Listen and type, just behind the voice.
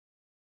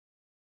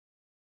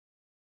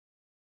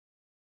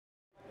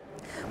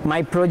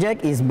My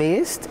project is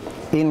based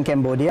in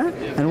Cambodia,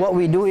 and what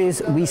we do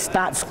is we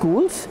start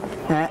schools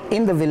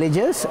in the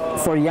villages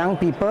for young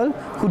people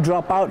who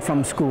drop out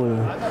from school.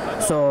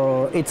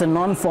 So it's a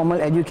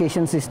non-formal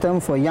education system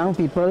for young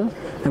people,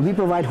 and we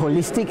provide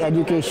holistic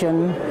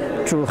education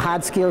through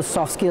hard skills,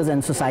 soft skills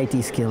and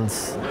society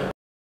skills.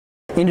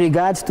 In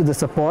regards to the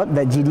support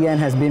that GDN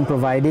has been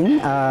providing,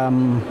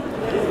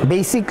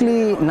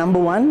 basically number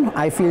one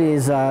I feel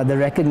is the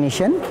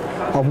recognition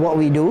of what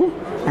we do,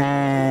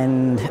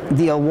 and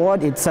the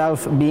award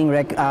itself being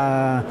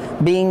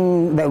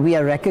that we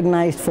are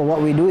recognized for what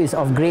we do is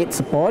of great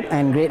support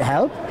and great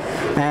help.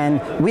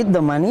 And with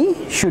the money,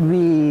 should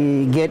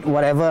we get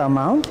whatever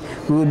amount,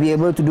 we will be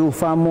able to do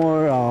far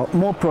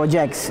more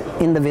projects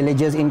in the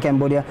villages in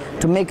Cambodia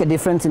to make a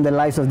difference in the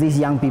lives of these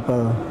young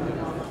people.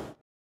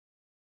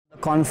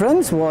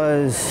 Conference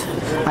was,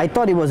 I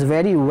thought it was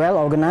very well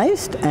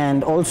organized,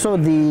 and also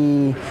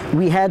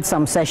we had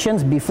some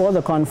sessions before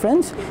the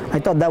conference. I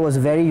thought that was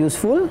very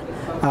useful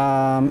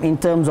in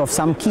terms of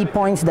some key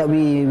points that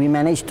we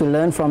managed to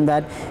learn from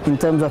that in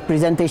terms of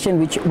presentation,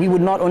 which we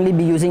would not only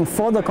be using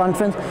for the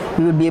conference,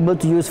 we would be able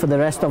to use for the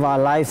rest of our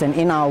lives and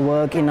in our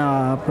work, in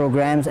our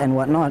programs and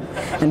whatnot.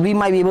 And we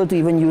might be able to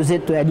even use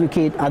it to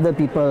educate other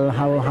people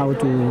how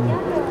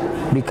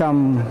to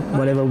become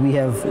whatever we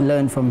have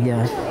learned from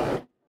here.